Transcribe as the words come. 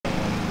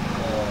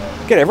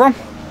G'day everyone,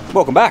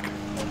 welcome back.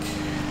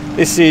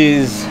 This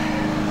is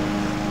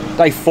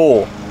day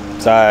 4,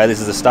 so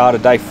this is the start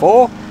of day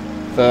 4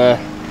 for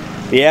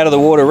the out of the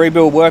water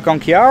rebuild work on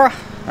Kiara.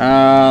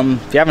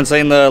 If you haven't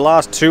seen the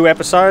last 2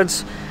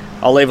 episodes,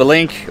 I'll leave a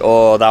link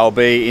or they'll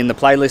be in the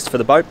playlist for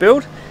the boat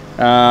build.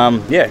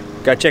 Yeah,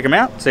 go check them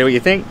out, see what you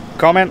think,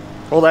 comment,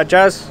 all that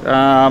jazz.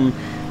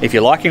 If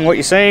you're liking what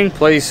you're seeing,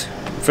 please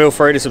feel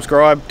free to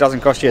subscribe,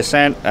 doesn't cost you a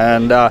cent,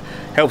 and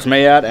helps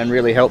me out and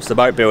really helps the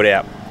boat build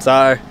out.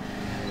 So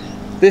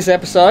this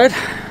episode,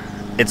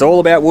 it's all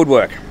about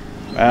woodwork,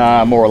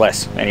 more or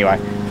less anyway.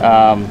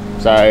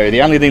 So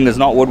the only thing that's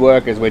not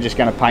woodwork is we're just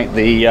going to paint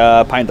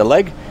the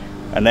leg,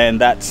 and then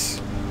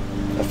that's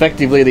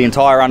effectively the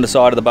entire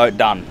underside of the boat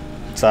done.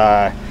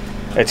 So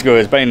it's good.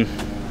 It's been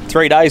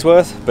 3 days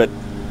worth, but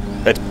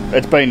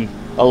it's been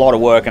a lot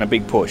of work and a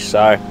big push.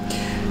 So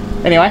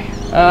anyway,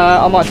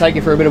 I might take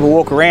you for a bit of a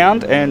walk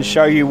around and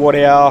show you what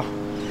our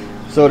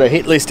sort of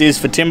hit list is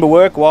for timber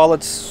work while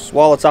it's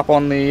up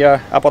on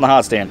the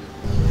hard stand.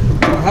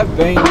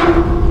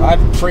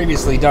 I've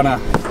previously done a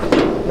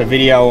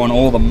video on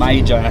all the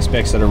major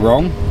aspects that are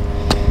wrong,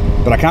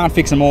 but I can't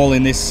fix them all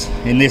in this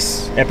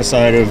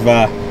episode of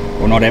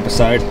or not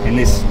episode, in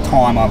this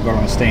time I've got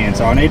on the stand.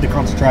 So I need to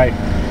concentrate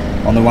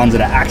on the ones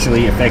that are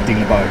actually affecting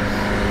the boat.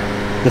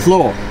 The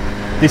floor,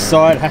 this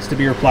side has to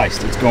be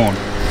replaced. It's gone.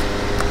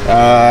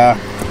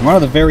 One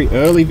of the very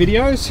early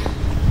videos,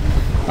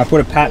 I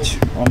put a patch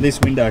on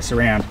this window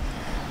surround.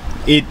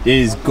 It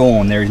is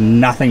gone. There is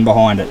nothing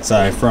behind it.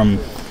 So from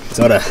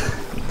sort of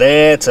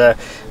there to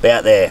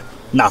about there,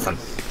 nothing.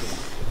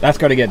 That's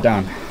got to get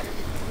done.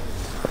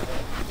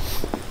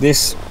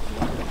 This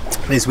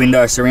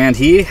window surround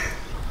here,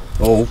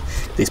 or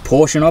this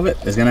portion of it,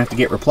 is going to have to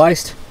get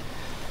replaced.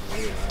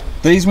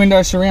 These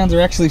window surrounds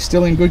are actually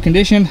still in good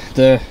condition.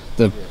 The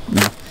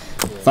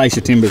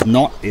fascia timber's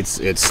not.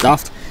 It's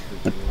stuffed,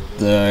 but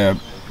the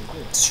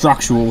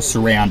structural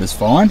surround is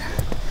fine.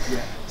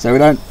 So we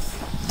don't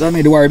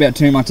need to worry about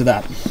too much of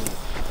that.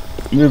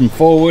 Moving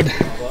forward,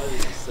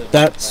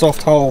 that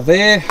soft hole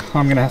there,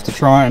 I'm going to have to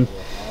try and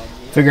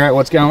figure out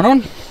what's going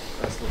on.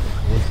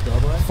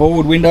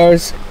 Forward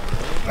windows,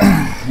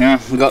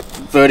 we've got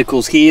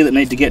verticals here that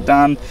need to get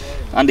done.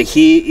 Under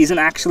here isn't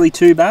actually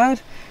too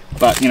bad,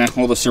 but you know,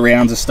 all the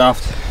surrounds are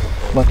stuffed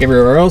like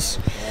everywhere else.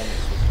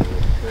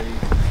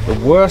 The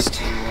worst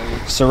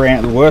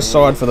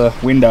side for the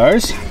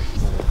windows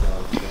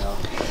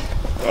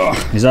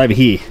is over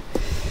here.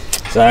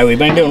 So we've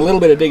been doing a little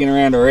bit of digging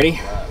around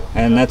already,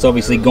 and that's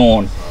obviously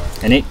gone.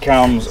 And it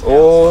comes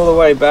all the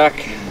way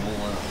back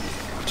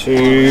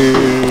to,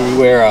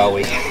 where are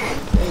we?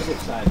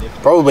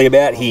 Probably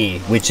about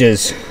here, which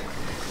is,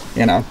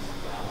 you know,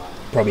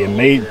 probably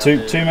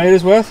two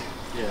meters worth.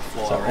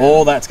 So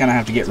all that's going to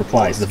have to get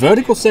replaced. The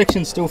vertical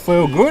sections still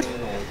feel good,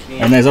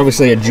 and there's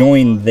obviously a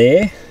join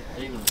there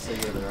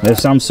of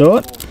some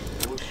sort.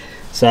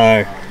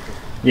 So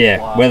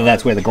yeah, whether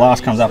that's where the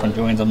glass comes up and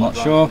joins, I'm not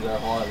sure,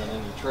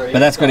 but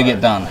that's got to get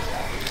done.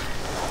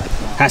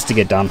 Has to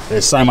get done.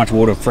 There's so much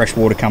water, fresh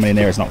water coming in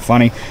there, it's not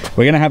funny.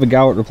 We're going to have a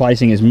go at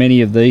replacing as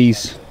many of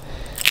these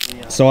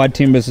side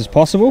timbers as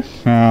possible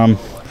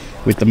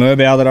with the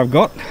Merbow that I've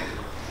got.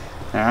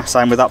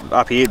 Same with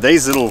up here.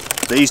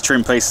 These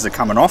trim pieces are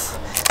coming off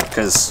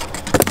because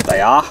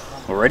they are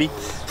already.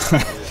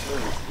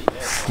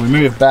 We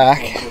move back.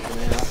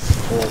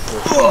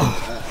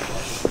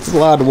 It's a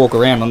little hard to walk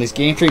around on this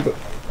gantry, but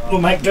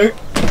we'll make do.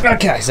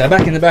 Okay, so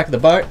back in the back of the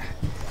boat,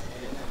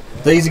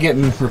 these are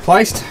getting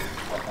replaced.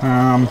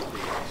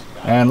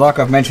 And like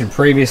I've mentioned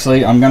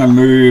previously, I'm going to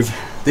move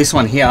this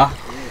one here.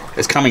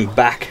 It's coming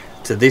back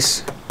to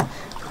this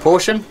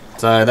portion,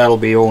 so that'll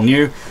be all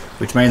new,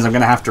 which means I'm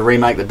going to have to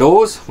remake the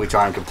doors, which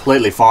I'm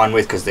completely fine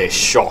with because they're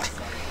shot.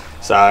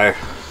 So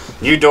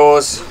new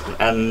doors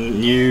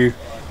and new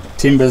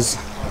timber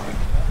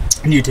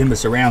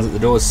surrounds that the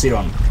doors sit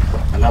on,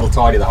 and that'll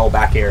tidy the whole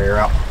back area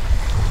up.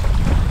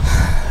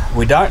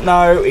 We don't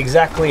know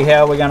exactly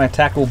how we're going to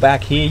tackle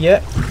back here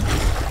yet,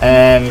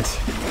 and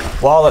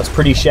while it's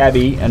pretty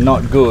shabby and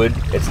not good,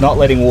 it's not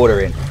letting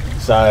water in.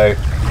 So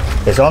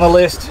it's on the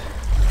list,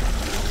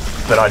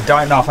 but I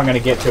don't know if I'm going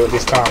to get to it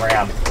this time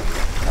around.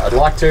 I'd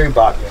like to,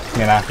 but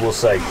you know, we'll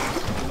see.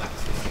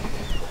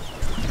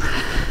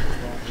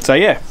 So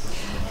yeah,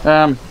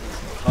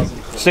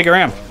 stick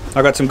around.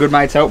 I've got some good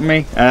mates helping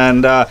me,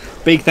 and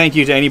big thank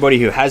you to anybody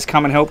who has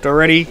come and helped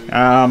already.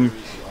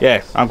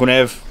 Yeah, Uncle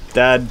Nev,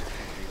 Dad,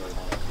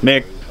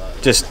 Mick,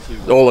 just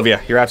all of you.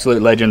 You're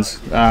absolute legends.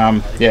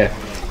 Yeah.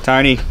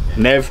 Tony,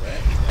 Nev,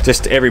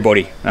 just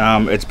everybody.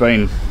 It's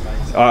been,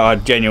 I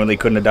genuinely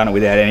couldn't have done it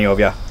without any of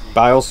you.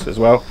 Bales as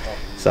well.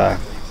 So,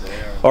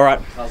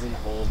 alright,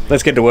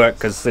 let's get to work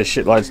because there's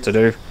shitloads to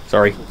do.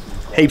 Sorry,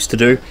 heaps to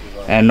do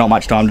and not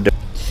much time to do.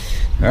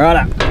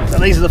 Alright, so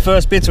these are the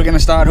first bits we're going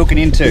to start hooking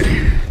into.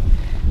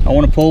 I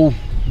want to pull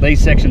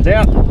these sections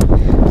out,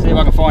 see if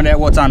I can find out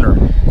what's under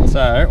them.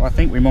 So, I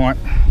think we might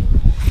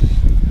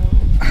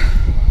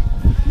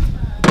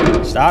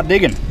start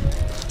digging.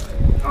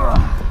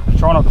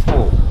 Try not to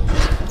fall.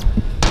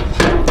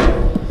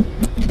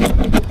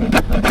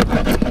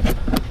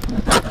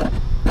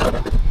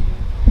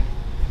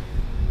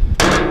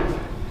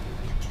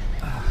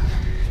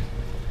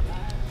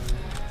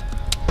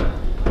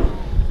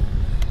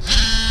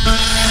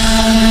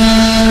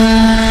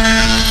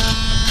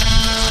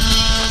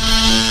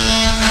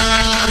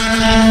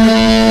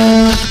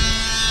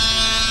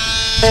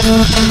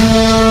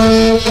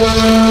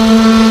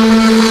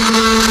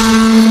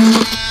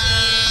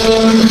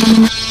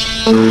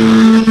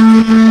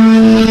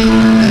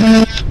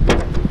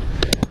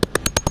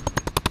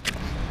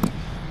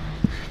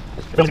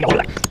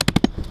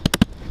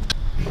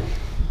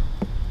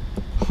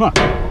 Huh.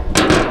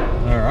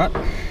 All right.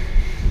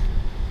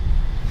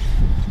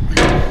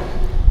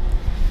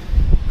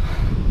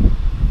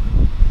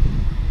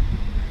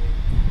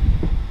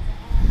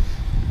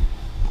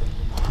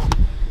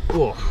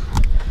 Oh.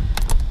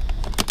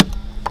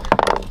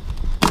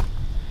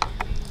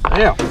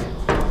 Yeah.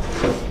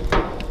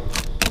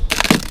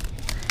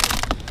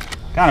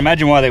 Can't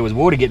imagine why there was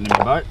water getting in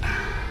the boat.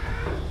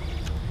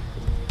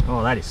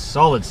 Oh, that is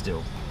solid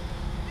still.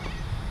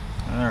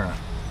 All right.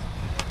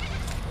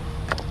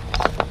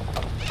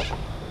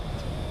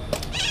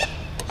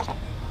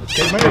 Let's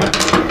keep moving.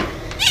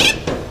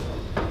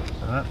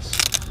 So that's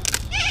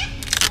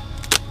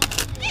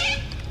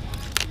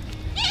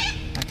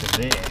it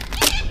there.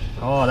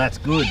 Oh, that's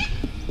good.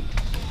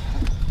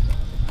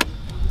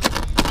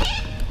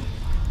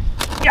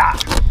 Yeah.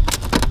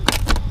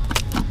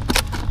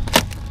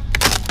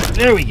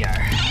 There we go.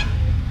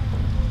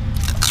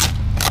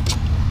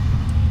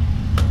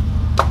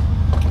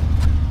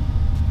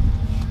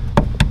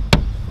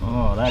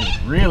 Oh, that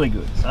is really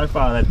good. So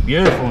far, that's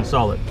beautiful and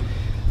solid.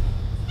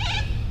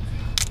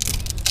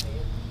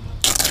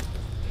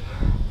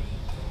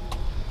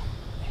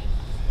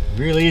 It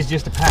really is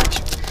just a patch.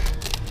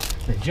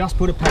 They just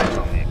put a patch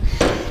on there.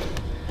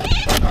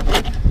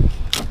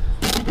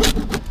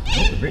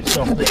 Oh, a bit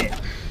soft there.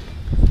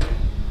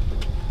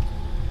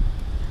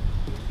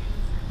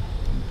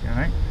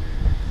 Okay.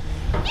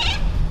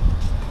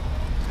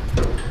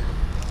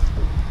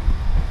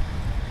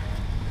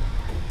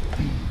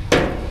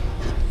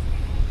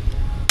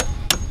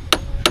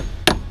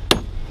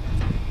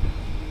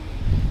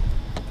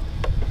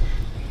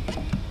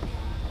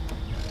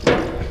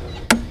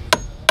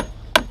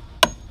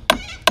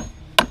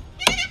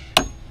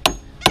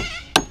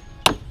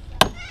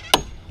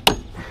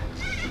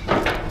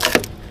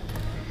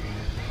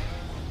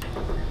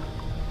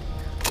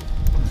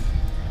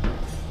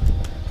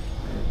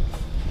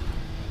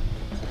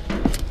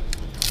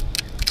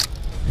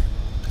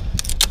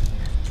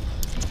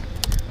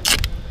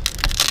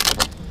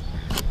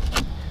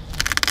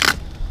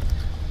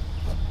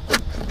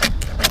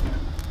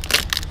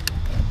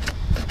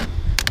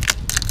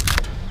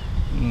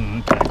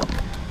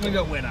 We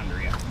got wet under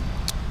here.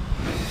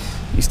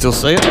 You still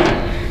see it?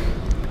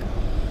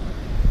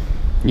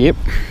 Yep.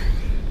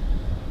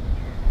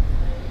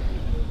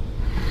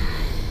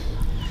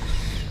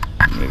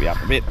 Move you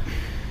up a bit.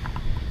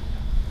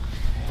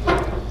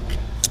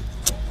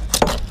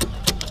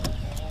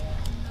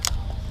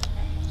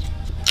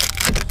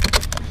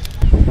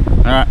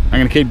 Alright, I'm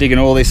going to keep digging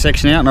all this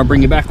section out and I'll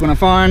bring you back when I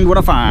find what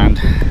I find.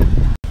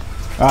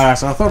 Alright,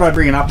 so I thought I'd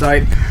bring an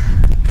update.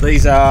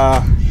 These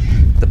are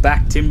the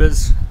back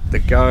timbers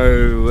that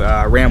go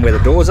around where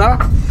the doors are.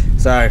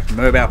 So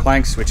mobile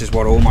planks, which is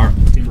what all my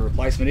timber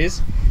replacement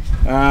is.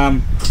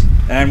 And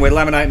we're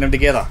laminating them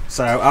together.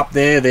 So up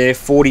there they're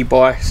 40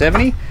 by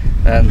 70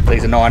 and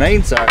these are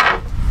 19, so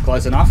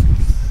close enough.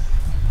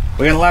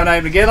 We're going to laminate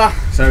them together,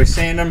 so we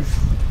sand them,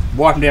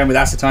 wipe them down with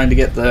acetone to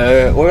get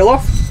the oil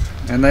off,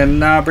 and then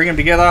bring them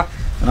together.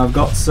 And I've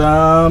got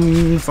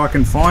some, if I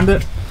can find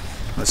it,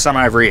 there's some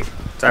over here.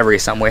 It's over here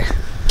somewhere.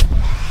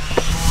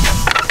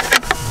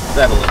 Let's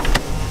have a look.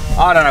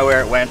 I don't know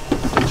where it went. I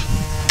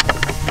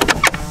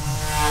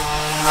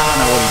don't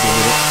know what he did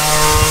with it.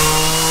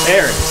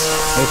 There it is.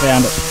 We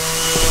found it.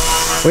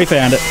 We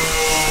found it.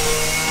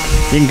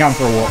 You can come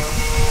for a walk.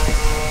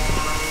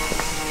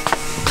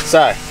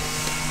 So,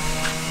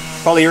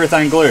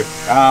 polyurethane glue.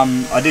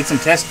 I did some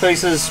test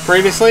pieces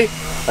previously.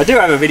 I do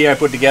have a video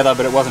put together,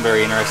 but it wasn't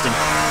very interesting.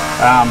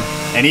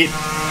 And it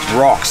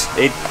rocks.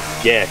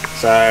 Yeah.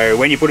 So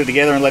when you put it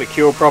together and let it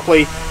cure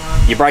properly,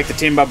 you break the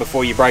timber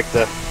before you break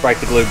the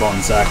glue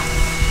bond. So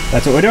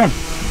that's what we're doing.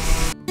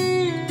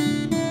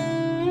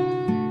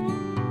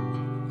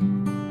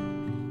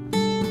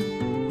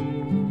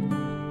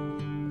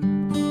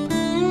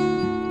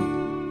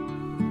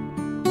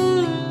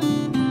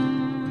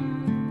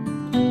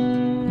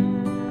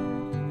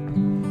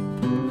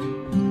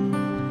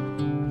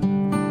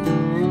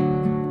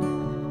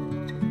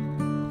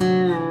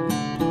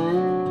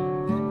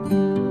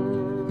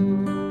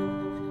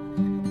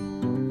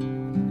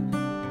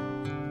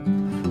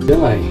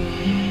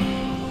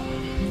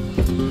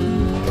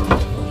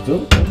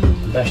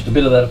 Bashed a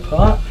bit of that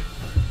apart.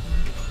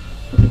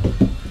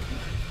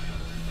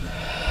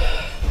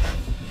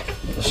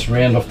 Just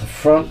round off the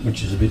front,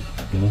 which is a bit,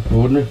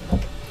 ordinary.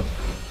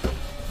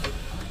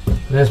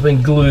 It has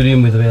been glued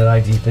in with about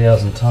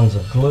 80,000 tonnes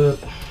of glue.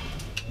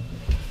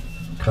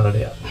 Cut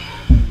it out.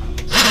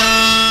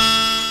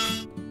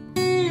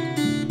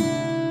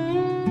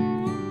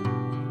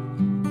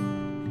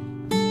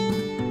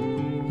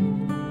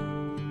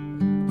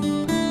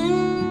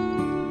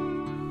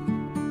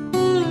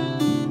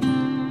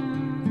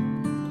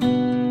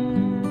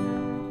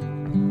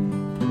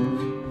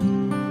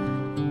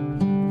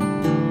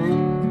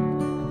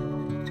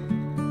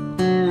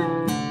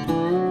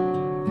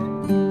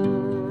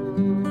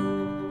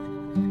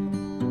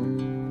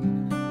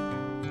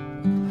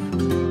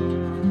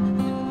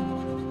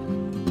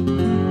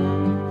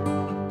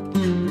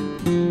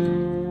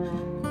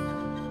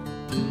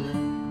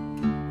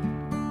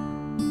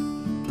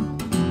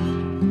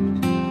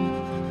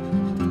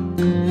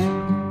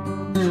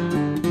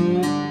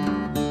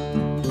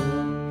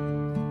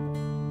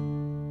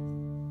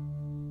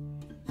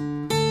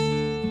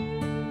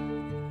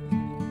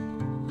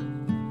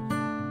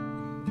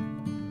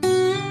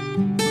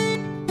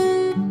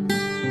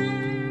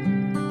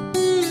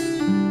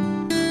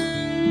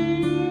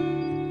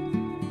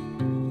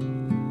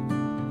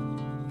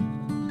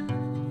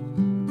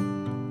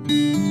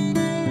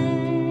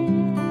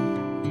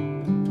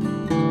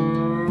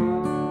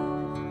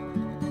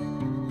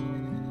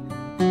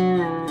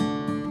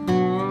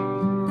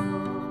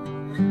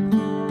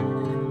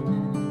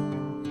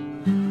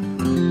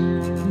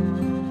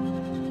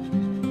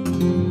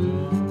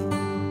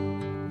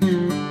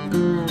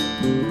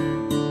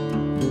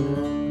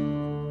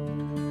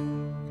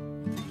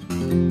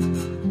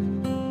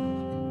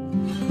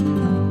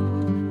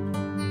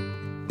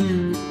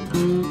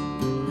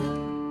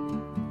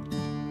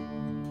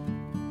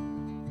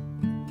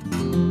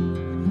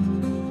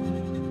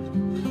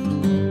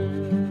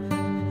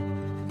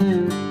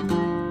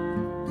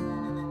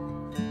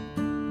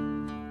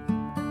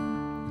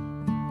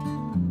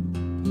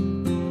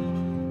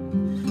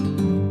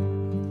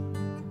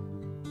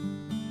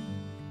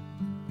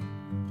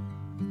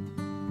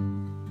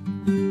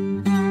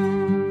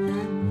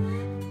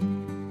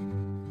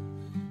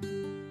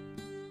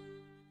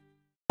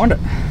 Find it.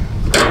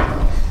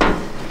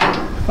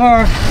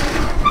 Alright.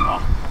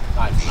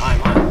 Name's a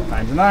name, mate.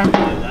 Name's a name.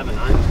 Don't have a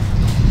name.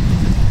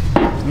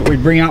 What we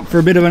bring up for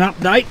a bit of an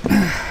update.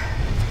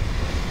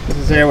 This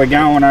is how we're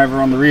going over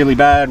on the really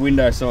bad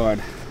window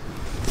side.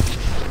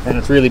 And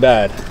it's really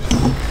bad.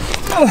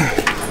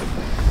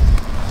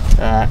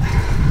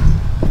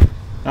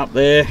 Up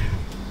there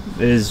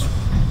is,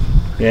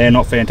 yeah,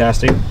 not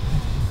fantastic.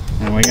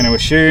 And we're going to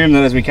assume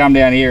that as we come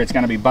down here, it's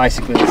going to be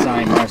basically the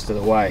same most of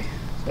the way.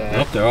 So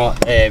Looked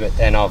alright there, but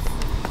then I've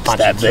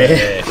stabbed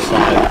there. So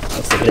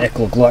what's the deck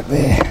look like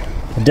there?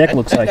 The deck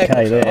looks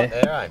okay there. Right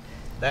there, eh?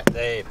 That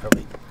there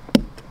probably.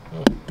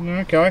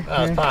 Okay.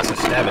 Oh, it's past the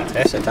stabbing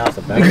test. It's half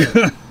the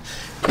battle.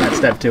 Don't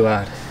stab too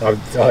hard. I'm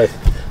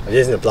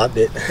using the blood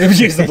bit. It was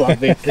just the blood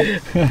bit.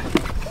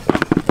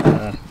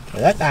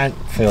 That don't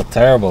feel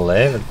terrible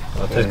there.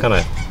 I just kind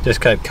of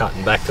keep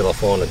cutting back till I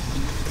find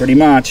Pretty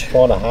much.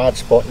 a hard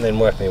spot and then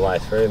work my way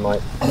through,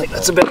 mate. I think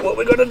that's about what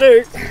we've got to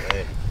do.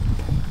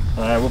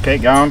 We'll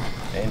keep going.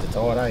 Hands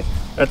are tight, eh?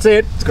 That's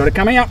it. It's got to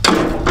come out.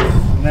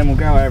 And then we'll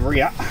go over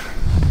here.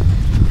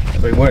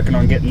 We're working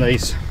on getting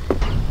these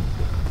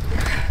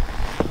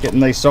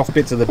soft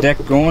bits of the deck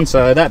going.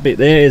 So that bit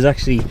there is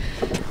actually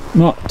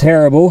not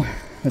terrible.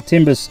 The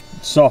timber's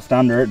soft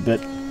under it, but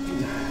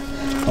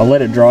I'll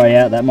let it dry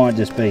out. That might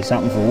just be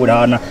something for wood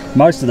hardener.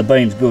 Most of the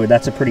beam's good.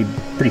 That's a pretty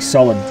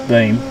solid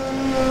beam.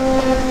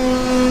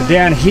 But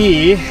down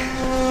here,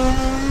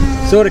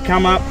 sort of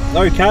come up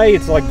okay.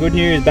 It's like good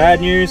news,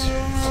 bad news.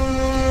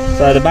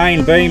 So the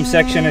main beam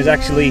section is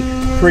actually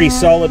pretty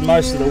solid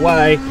most of the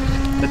way,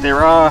 but there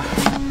are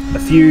a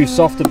few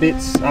softer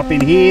bits up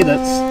in here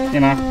that's, you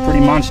know, pretty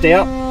munched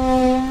out.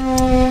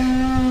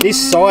 This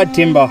side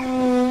timber,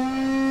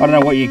 I don't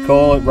know what you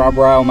call it, rub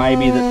rail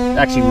maybe, that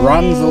actually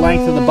runs the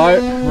length of the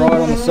boat right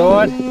on the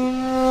side.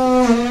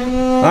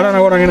 I don't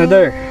know what I'm going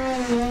to do,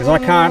 because I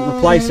can't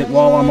replace it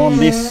while I'm on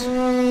this.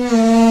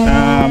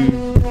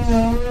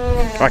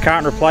 I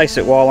can't replace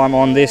it while I'm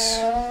on this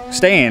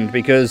stand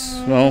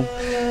because, well,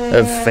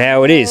 of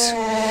how it is.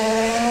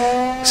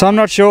 So I'm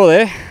not sure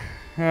there.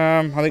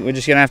 I think we're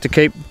just going to have to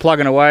keep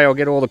plugging away. I'll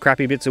get all the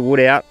crappy bits of wood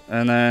out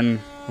and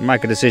then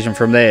make a decision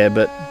from there.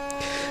 But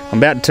I'm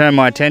about to turn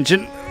my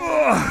attention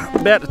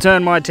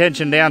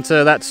down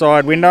to that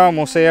side window and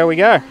we'll see how we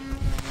go.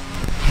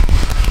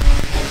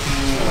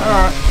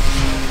 Alright.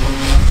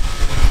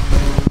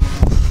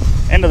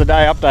 End of the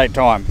day update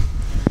time.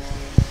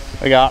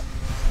 We got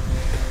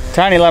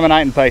Tony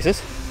laminating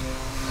pieces,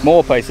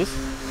 more pieces.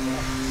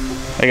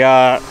 We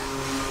got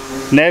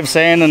Nev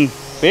sanding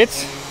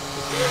bits.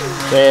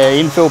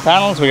 They're infill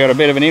panels. We got a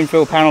bit of an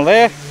infill panel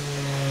there.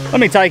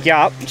 Let me take you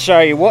up and show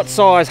you what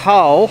size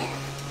hole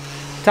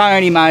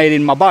Tony made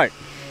in my boat.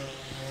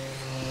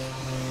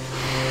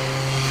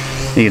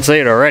 You can see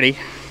it already.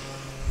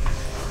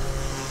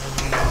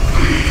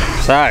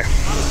 So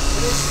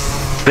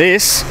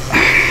this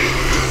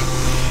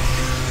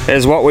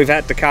is what we've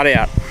had to cut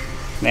out.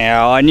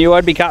 Now I knew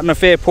I'd be cutting a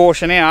fair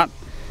portion out,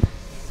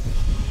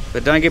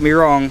 but don't get me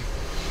wrong,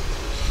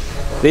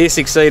 this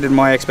exceeded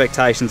my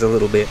expectations a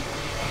little bit.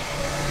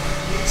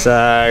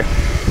 So,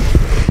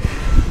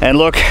 and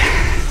look,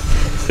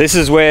 this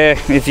is where,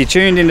 if you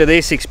tuned into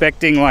this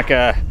expecting like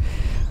a,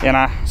 you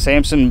know,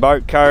 Samson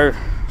Boat Co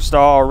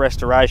style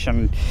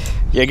restoration,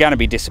 you're going to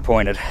be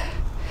disappointed,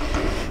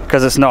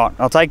 because it's not.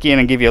 I'll take you in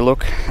and give you a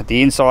look at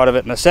the inside of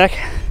it in a sec.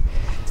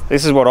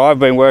 This is what I've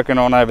been working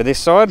on over this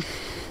side.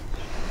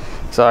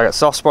 So I got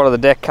soft spot of the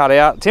deck cut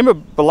out. Timber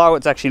below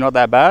it's actually not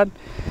that bad.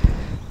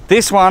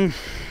 This one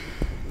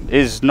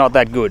is not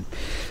that good.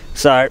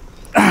 So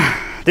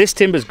this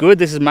timber's good.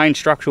 This is main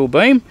structural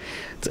beam.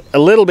 It's a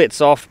little bit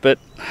soft, but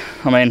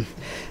I mean,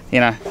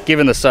 you know,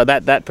 given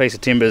the that piece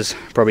of timber's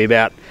probably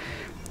about,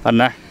 I don't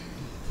know,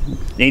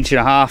 1.5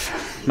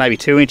 inches, maybe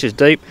 2 inches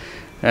deep,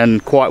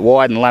 and quite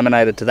wide and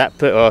laminated to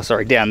that. Oh,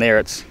 sorry, down there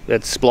it's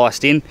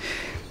spliced in.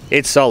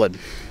 It's solid.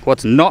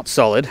 What's not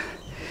solid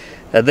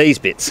are these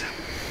bits.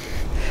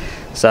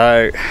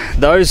 So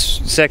those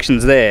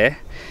sections there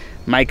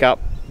make up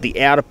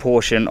the outer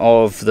portion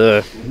of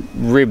the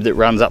rib that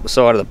runs up the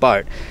side of the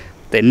boat.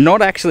 They're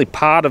not actually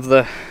part of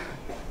the,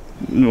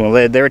 well,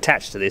 they're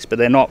attached to this, but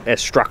they're not a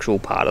structural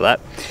part of that.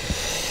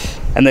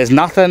 And there's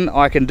nothing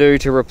I can do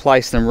to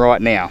replace them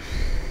right now.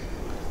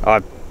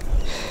 I've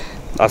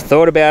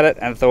thought about it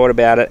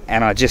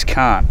and I just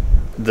can't.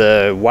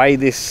 The way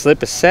this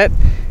slip is set,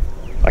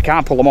 I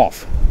can't pull them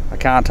off. I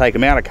can't take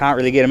them out. I can't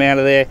really get them out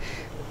of there.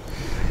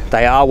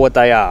 They are what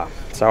they are.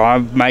 So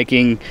I'm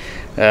making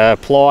a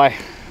ply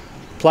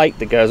plate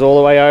that goes all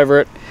the way over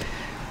it.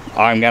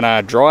 I'm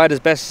gonna dry it as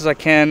best as I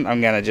can.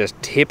 I'm gonna just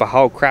tip a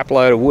whole crap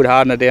load of wood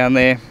hardener down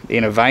there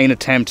in a vain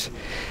attempt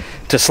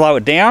to slow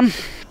it down.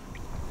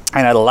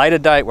 And at a later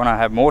date, when I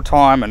have more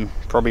time and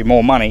probably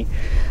more money,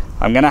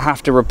 I'm gonna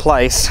have to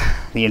replace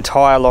the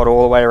entire lot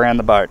all the way around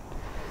the boat.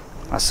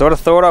 I sort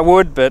of thought I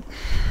would, but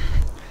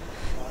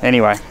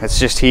anyway, it's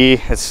just here.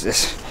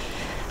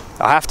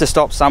 I have to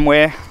stop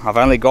somewhere. I've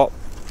only got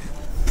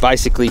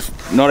basically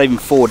not even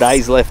 4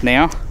 days left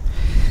now,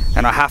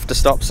 and I have to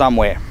stop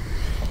somewhere.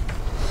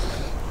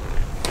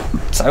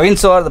 So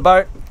inside of the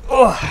boat,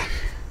 oh,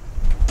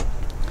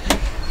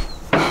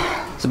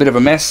 it's a bit of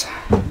a mess.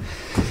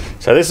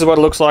 So this is what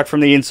it looks like from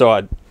the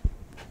inside.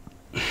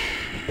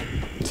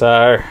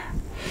 So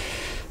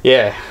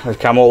yeah, we've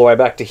come all the way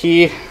back to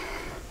here,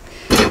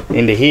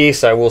 into here,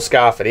 so we'll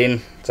scarf it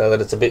in so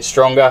that it's a bit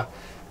stronger.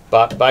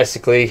 But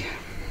basically,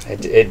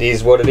 it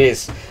is what it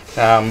is.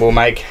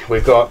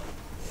 We've got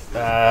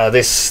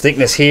this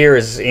thickness here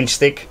is inch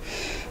thick,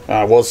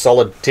 was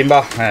solid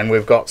timber, and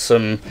we've got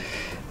some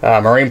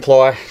marine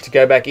ply to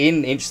go back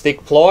in, inch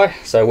thick ply.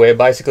 So we're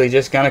basically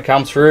just going to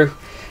come through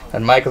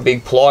and make a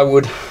big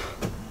plywood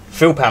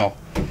fill panel.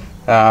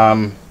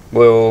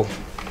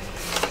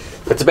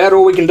 It's about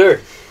all we can do.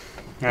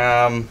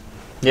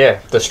 Yeah,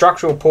 the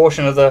structural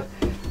portion of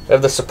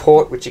the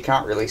support, which you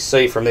can't really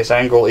see from this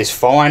angle, is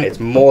fine. It's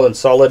more than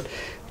solid.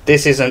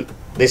 This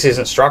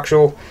isn't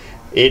structural.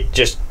 It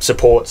just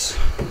supports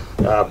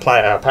a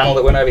panel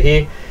that went over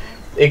here.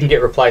 It can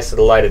get replaced at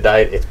a later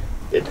date.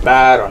 It's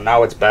bad. I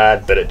know it's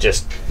bad, but it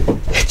just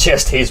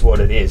is what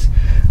it is.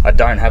 I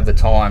don't have the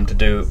time to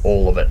do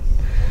all of it,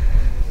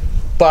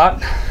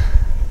 but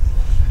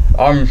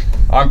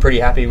I'm pretty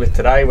happy with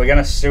today. We're going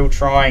to still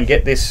try and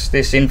get this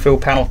infill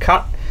panel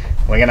cut.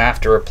 We're going to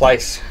have to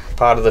replace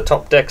part of the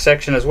top deck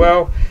section as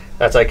well.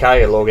 That's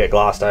okay, it'll all get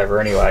glassed over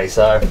anyway.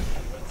 So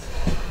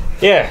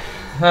yeah,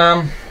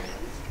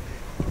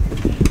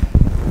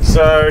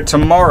 so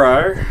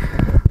tomorrow,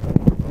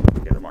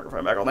 get the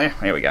microphone back on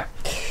there we go.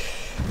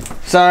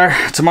 So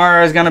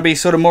tomorrow is going to be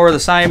sort of more of the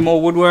same,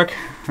 more woodwork.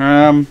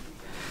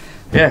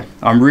 Yeah,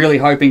 I'm really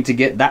hoping to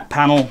get that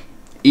panel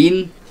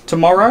in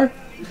tomorrow,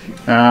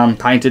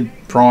 painted,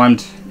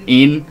 primed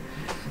in,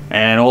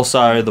 and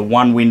also the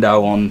one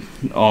window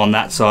on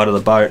that side of the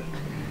boat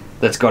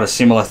that's got a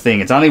similar thing.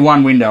 It's only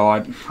one window.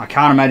 I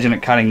can't imagine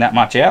it cutting that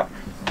much out,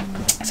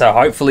 so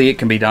hopefully it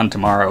can be done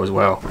tomorrow as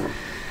well.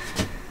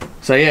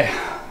 So yeah,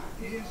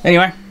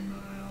 anyway,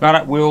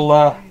 right, we'll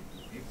what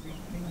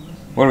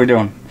are we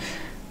doing?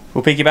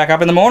 We'll pick you back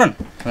up in the morning.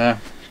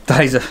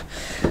 Days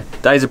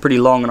are pretty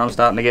long and I'm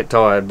starting to get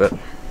tired, but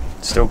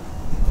still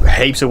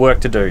heaps of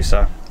work to do,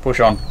 so push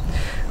on.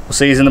 We'll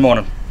see you in the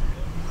morning.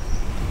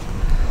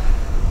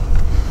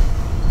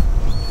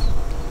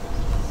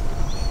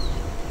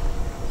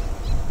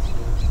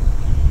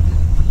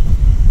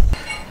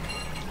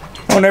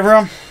 Morning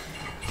everyone,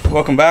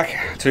 welcome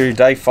back to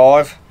day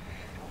 5,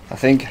 I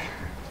think.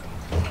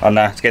 Oh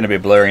no, it's getting a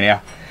bit blurry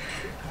now.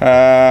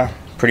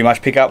 Pretty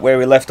much pick up where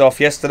we left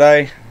off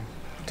yesterday.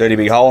 Dirty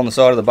big hole on the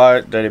side of the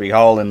boat, dirty big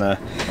hole in the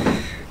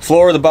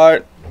floor of the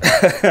boat.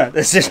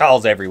 There's just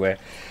holes everywhere.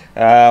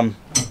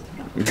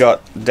 We've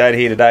got Dad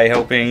here today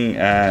helping,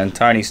 and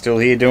Tony's still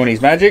here doing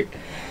his magic.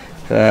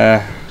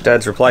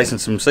 Dad's replacing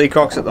some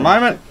seacocks at the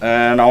moment,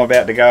 and I'm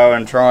about to go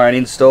and try and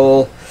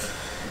install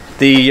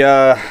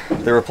the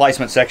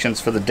replacement sections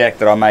for the deck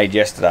that I made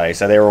yesterday.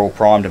 So they're all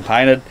primed and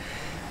painted.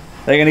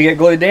 They're going to get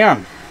glued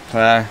down.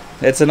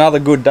 It's another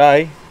good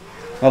day,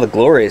 another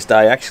glorious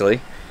day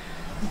actually.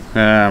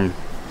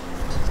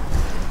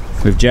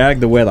 We've jagged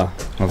the weather.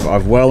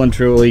 I've well and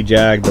truly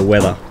jagged the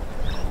weather.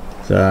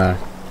 So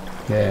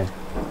yeah.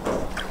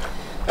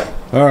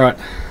 Alright,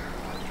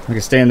 I can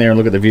stand there and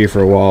look at the view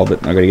for a while, but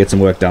I've got to get some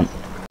work done.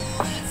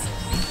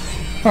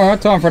 Alright,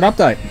 time for an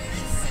update.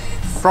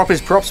 Prop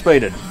is prop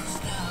speeded.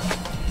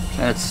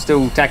 And it's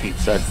still tacky,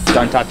 so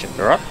don't touch it,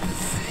 alright?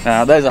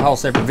 There's a whole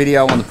separate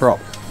video on the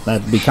prop.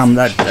 That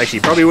actually,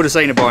 you probably would have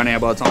seen it by now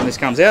by the time this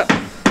comes out.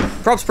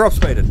 Prop's prop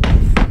speeded.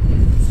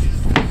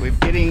 We're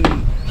getting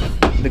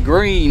the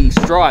green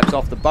stripes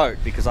off the boat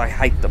because I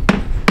hate them.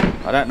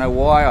 I don't know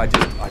why, I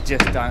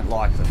just don't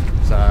like them.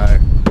 So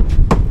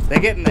they're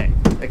getting there.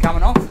 They're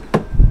coming off.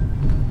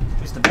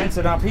 Mr.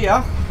 Benson up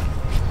here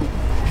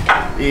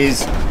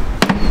is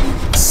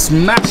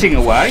smashing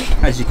away,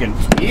 as you can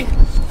hear.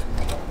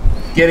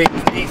 Getting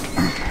the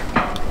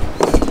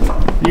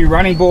new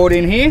running board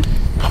in here.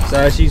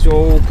 So she's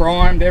all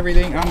primed,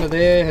 everything under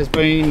there has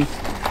been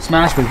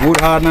smashed with wood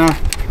hardener.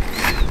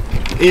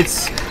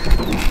 It's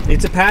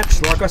a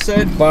patch, like I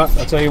said, but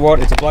I'll tell you what,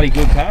 it's a bloody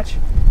good patch,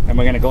 and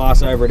we're going to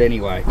glass over it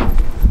anyway.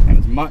 And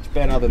it's much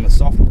better than the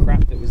soft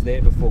crap that was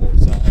there before.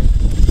 So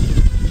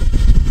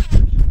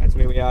that's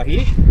where we are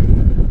here. I'm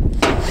going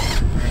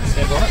to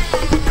step on it,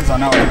 because I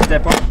know I can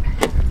step on it,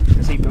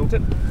 because he built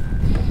it.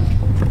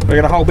 We've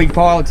got a whole big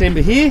pile of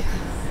timber here.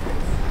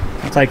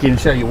 I'll take you and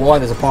show you why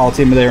there's a pile of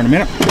timber there in a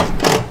minute.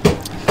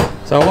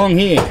 So along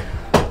here,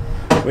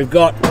 we've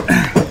got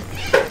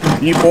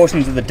new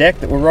portions of the deck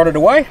that were rotted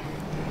away.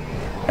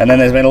 And then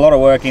there's been a lot of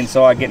work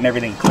inside getting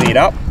everything cleared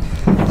up.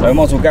 So we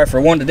might as well go for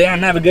a wander down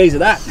and have a gaze at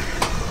that.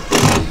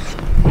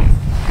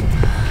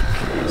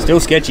 Still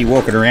sketchy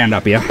walking around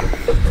up here.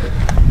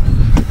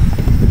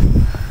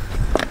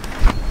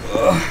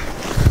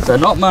 So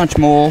not much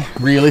more,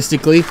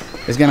 realistically,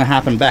 is going to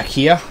happen back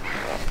here.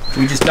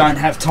 We just don't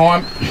have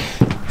time.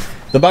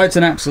 The boat's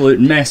an absolute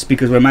mess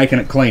because we're making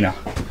it cleaner.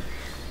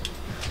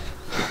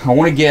 I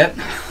want to get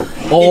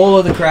all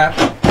of the crap.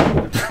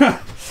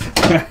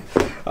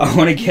 I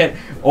want to get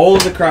all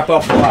of the crap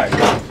off the boat.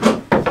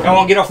 Come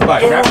on, get off the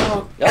boat, crap.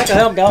 Okay,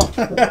 I'm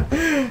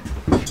going.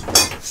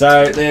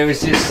 So there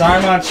was just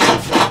so much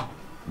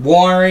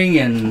wiring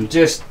and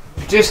just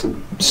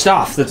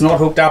stuff that's not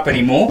hooked up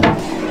anymore.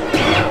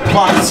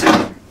 Plus,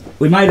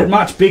 we made it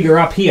much bigger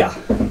up here.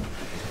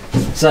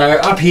 So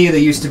up here there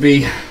used to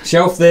be a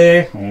shelf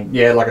there, or,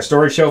 yeah, like a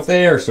storage shelf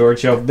there, a storage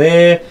shelf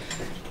there,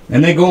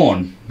 and they're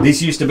gone.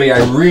 This used to be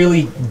a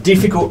really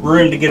difficult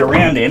room to get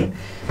around in,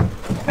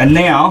 and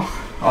now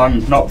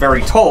I'm not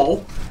very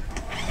tall,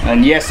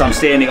 and yes, I'm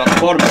standing on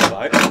the bottom of the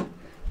boat.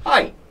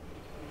 Hey,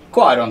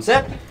 quiet on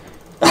set.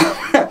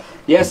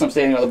 Yes, I'm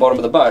standing on the bottom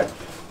of the boat,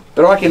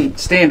 but I can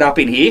stand up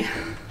in here,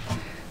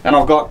 and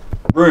I've got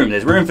room.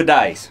 There's room for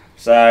days.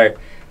 So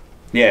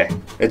yeah,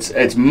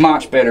 it's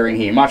much better in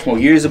here, much more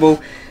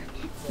usable.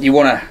 You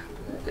want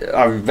to,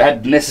 I've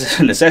had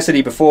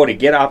necessity before to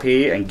get up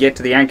here and get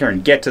to the anchor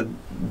and get to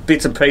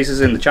bits and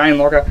pieces in the chain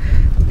locker,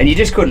 and you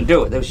just couldn't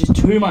do it. There was just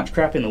too much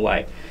crap in the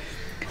way.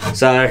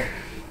 So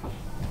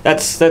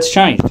that's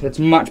changed. It's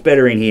much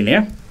better in here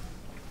now.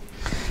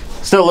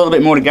 Still a little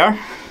bit more to go,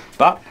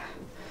 but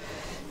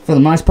for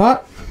the most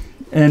part,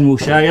 and we'll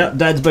show you,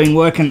 Dad's been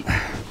working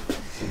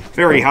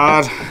very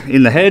hard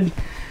in the head,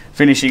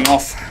 finishing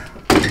off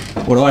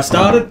what I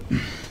started.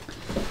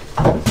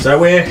 So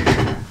we're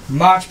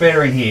much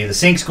better in here. The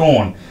sink's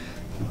gone.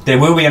 There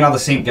will be another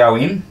sink go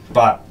in,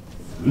 but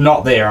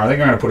not there. I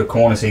think I'm going to put a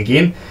corner sink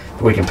in,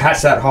 but we can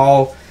patch that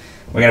hole.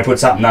 We're going to put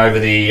something over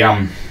the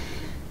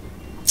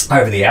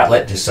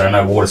outlet just so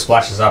no water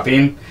splashes up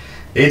in.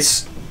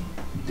 It's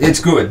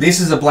good.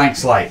 This is a blank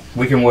slate.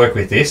 We can work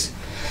with this.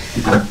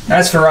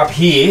 As for up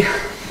here,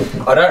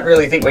 I don't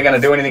really think we're going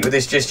to do anything with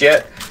this just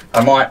yet.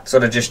 I might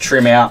sort of just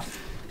trim out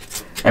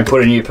and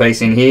put a new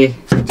piece in here,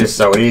 just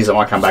so it is. I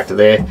might come back to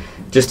there,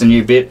 just a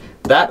new bit.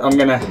 That I'm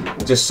going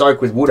to just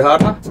soak with wood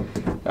hardener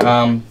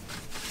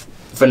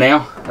for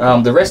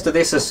now. The rest of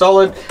this is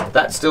solid.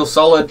 That's still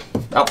solid.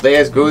 Up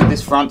there's good.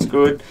 This front's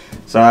good.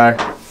 So I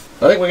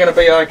think we're going to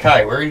be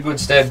okay. We're in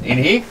good stead in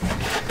here.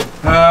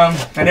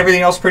 And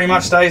everything else pretty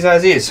much stays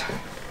as is.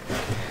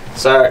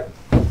 So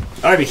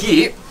over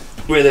here,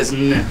 where there's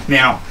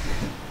now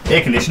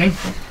air conditioning,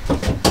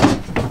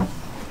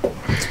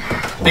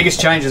 biggest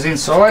changes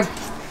inside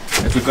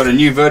is we've got a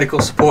new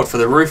vertical support for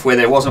the roof where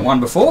there wasn't one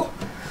before.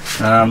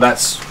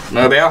 That's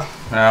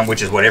Merbau,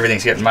 which is what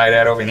everything's getting made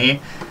out of in here.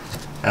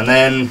 And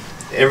then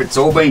it's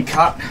all been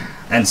cut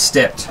and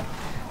stepped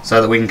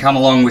so that we can come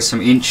along with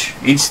some inch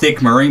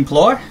thick marine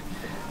ply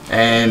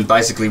and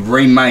basically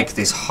remake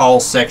this whole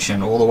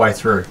section all the way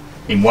through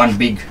in one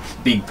big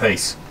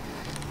piece.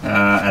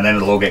 And then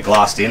it'll all get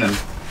glassed in and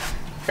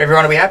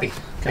everyone will be happy.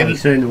 Coming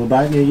soon to a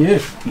boat near you.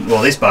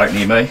 Well, this boat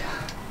near me.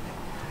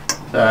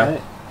 So,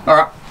 okay.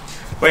 Alright,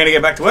 we're going to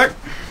get back to work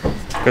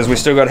because we've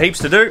still got heaps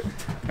to do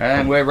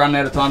and we're running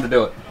out of time to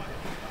do it.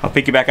 I'll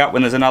pick you back up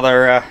when there's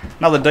another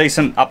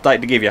decent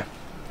update to give you.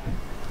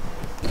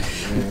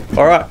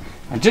 Alright,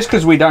 and just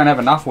because we don't have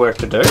enough work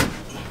to do,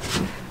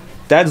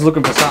 Dad's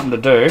looking for something to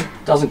do.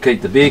 Doesn't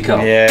keep the beer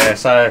cold. Yeah,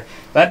 so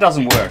that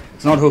doesn't work.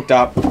 It's not hooked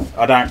up.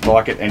 I don't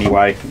like it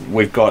anyway.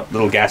 We've got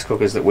little gas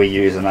cookers that we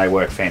use and they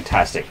work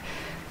fantastic.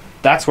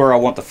 That's where I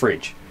want the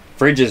fridge.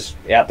 Fridge is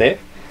out there.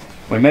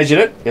 We measured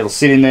it. It'll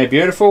sit in there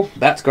beautiful.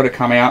 That's got to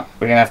come out.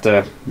 We're going to have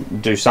to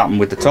do something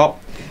with the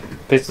top.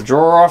 Piss the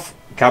drawer off.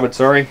 Cupboard,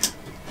 sorry.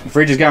 The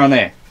fridge is going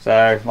there.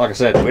 So, like I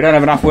said, we don't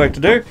have enough work to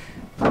do.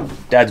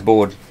 Dad's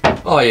bored.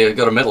 Oh yeah,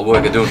 got a metal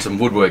worker doing some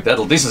woodwork.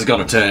 This is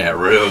going to turn out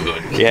real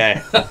good.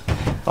 Yeah.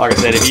 Like I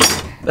said, if you...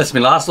 That's my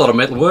last lot of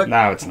metal work.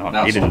 No, it's not.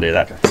 No, you didn't do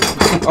that.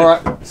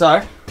 Alright,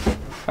 so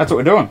that's what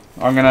we're doing.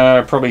 I'm going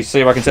to probably see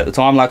if I can set the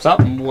time lapse up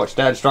and watch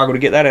Dad struggle to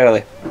get that out of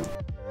there.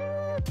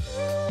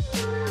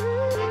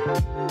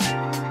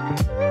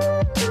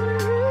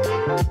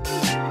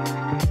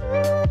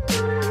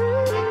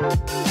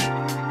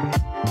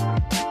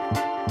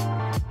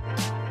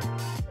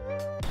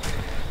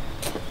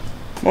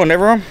 Morning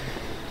everyone.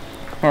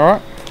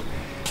 Alright.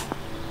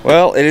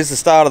 Well, it is the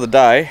start of the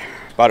day,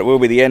 but it will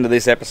be the end of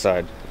this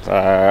episode. So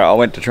I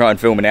went to try and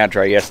film an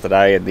outro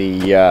yesterday at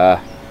the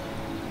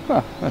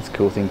oh, that's a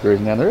cool thing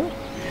cruising down the road.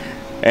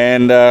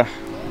 And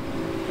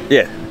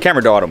yeah, the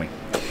camera died on me.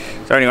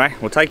 So anyway,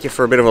 we'll take you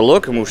for a bit of a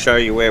look and we'll show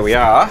you where we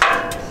are.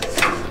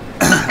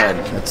 And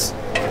that's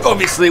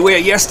obviously where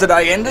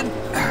yesterday ended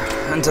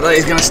and today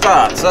is going to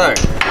start. So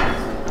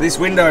this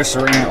window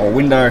surround or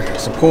window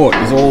support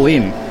is all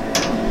in.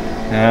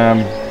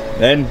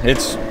 And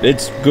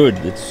it's good.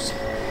 It's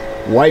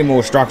way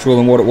more structural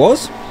than what it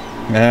was.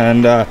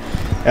 And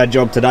our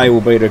job today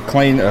will be to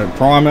clean,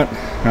 prime it,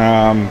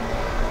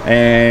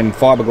 and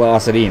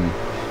fiberglass it in.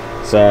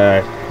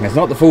 So it's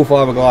not the full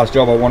fiberglass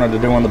job I wanted to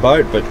do on the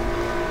boat, but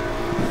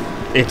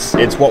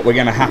it's what we're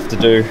going to have to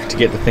do to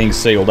get the thing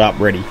sealed up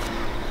ready.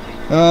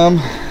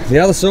 The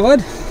other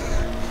side,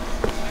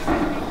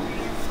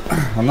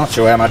 I'm not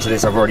sure how much of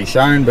this I've already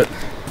shown, but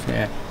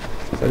yeah.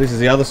 So this is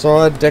the other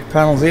side, deck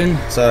panels in,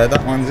 so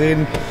that one's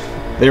in.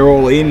 They're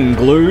all in and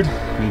glued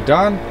and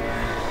done.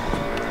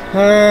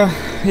 Yeah,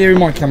 we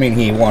might come in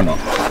here, why not?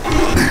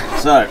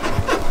 So,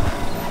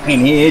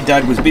 in here.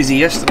 Dad was busy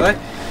yesterday,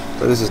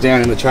 so this is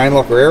down in the chain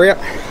locker area.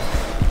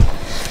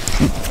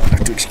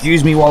 Have to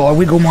excuse me while I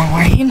wiggle my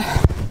way in.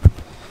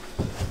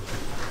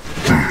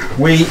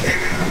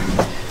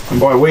 And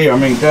by we I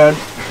mean Dad,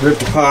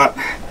 ripped apart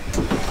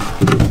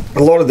a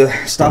lot of the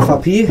stuff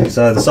up here,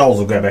 so the soles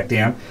will go back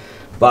down.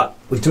 But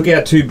we took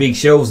out 2 big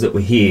shelves that were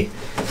here,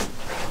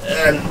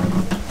 and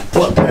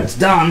what that's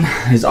done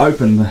is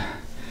open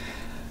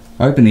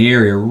the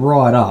area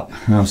right up.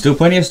 Still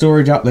plenty of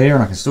storage up there,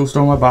 and I can still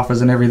store my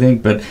buffers and everything,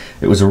 but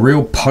it was a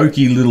real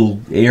pokey little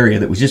area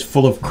that was just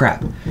full of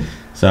crap.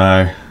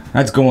 So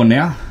that's gone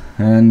now,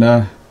 and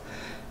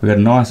we've got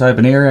a nice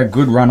open area,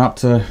 good run up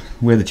to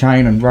where the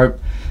chain and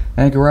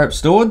anchor rope's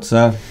stored.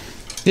 So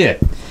yeah,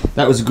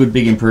 that was a good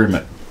big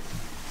improvement.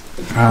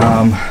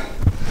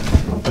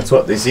 That's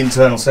what this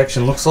internal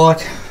section looks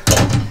like.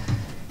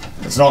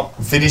 It's not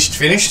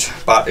finished,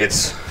 but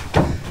it's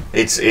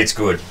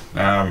good.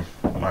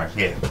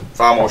 Yeah,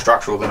 far more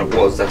structural than it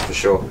was, that's for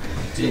sure.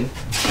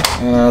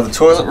 The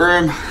toilet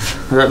room,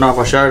 I don't know if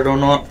I showed it or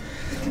not.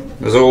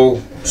 It was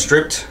all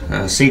stripped,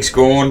 sink's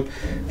gone.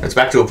 It's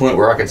back to a point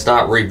where I can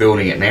start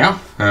rebuilding it now.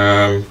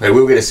 They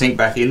will get a sink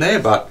back in there,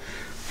 but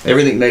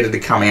everything needed to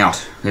come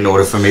out in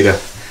order for me to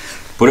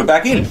put it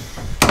back in.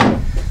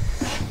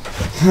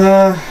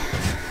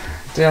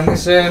 Down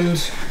this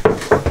end,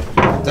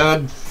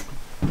 Dad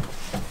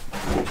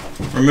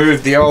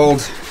removed the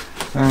old,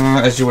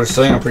 as you would have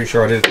seen, I'm pretty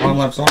sure I did a time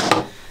lapse on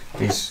it.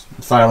 He's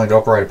failing to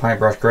operate a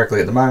paintbrush correctly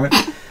at the moment,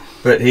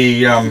 but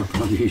he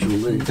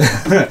Unusual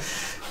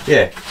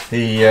yeah,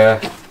 he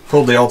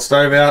pulled the old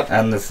stove out,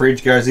 and the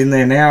fridge goes in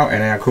there now,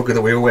 and our cooker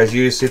that we always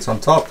use sits on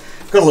top.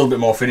 Got a little bit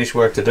more finish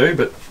work to do,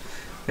 but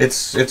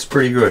it's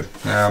pretty good.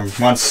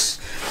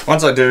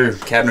 Once I do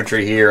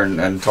cabinetry here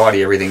and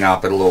tidy everything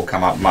up, it'll all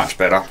come up much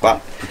better.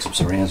 But put some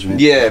surrounds around.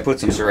 Yeah, put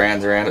some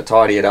surrounds around it,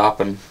 tidy it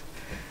up,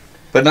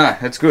 but no,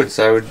 it's good.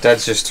 So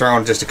Dad's just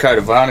throwing just a coat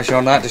of varnish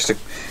on that, just a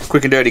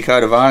quick and dirty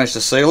coat of varnish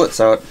to seal it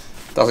so it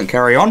doesn't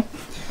carry on.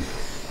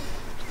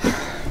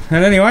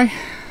 And anyway,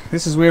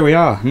 this is where we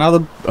are.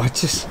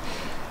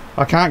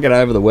 I can't get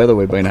over the weather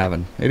we've been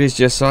having. It is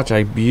just such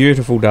a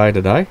beautiful day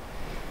today.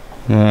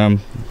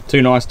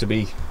 Too nice to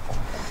be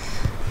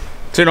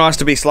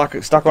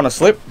stuck on a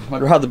slip.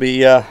 I'd rather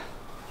be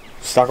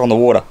stuck on the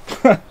water,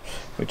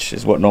 which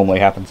is what normally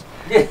happens.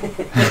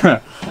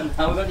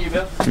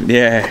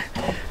 Yeah.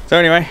 So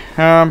anyway,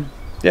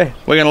 yeah,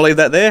 we're going to leave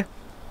that there.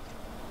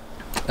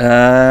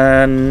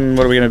 And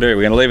what are we going to do?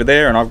 We're going to leave it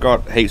there, and I've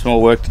got heaps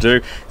more work to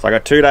do. So I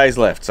got 2 days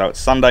left. So it's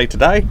Sunday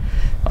today.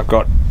 I've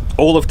got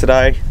all of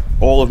today,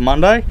 all of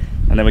Monday,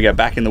 and then we go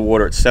back in the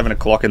water at 7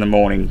 o'clock in the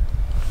morning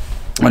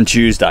on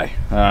Tuesday.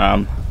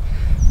 And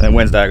then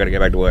Wednesday I got to go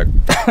back to work.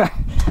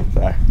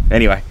 So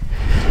anyway,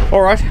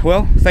 all right.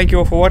 Well, thank you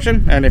all for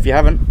watching, and if you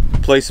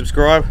haven't, please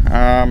subscribe,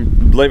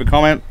 leave a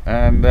comment,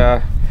 and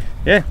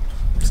yeah,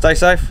 stay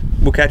safe.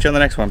 We'll catch you on the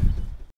next one.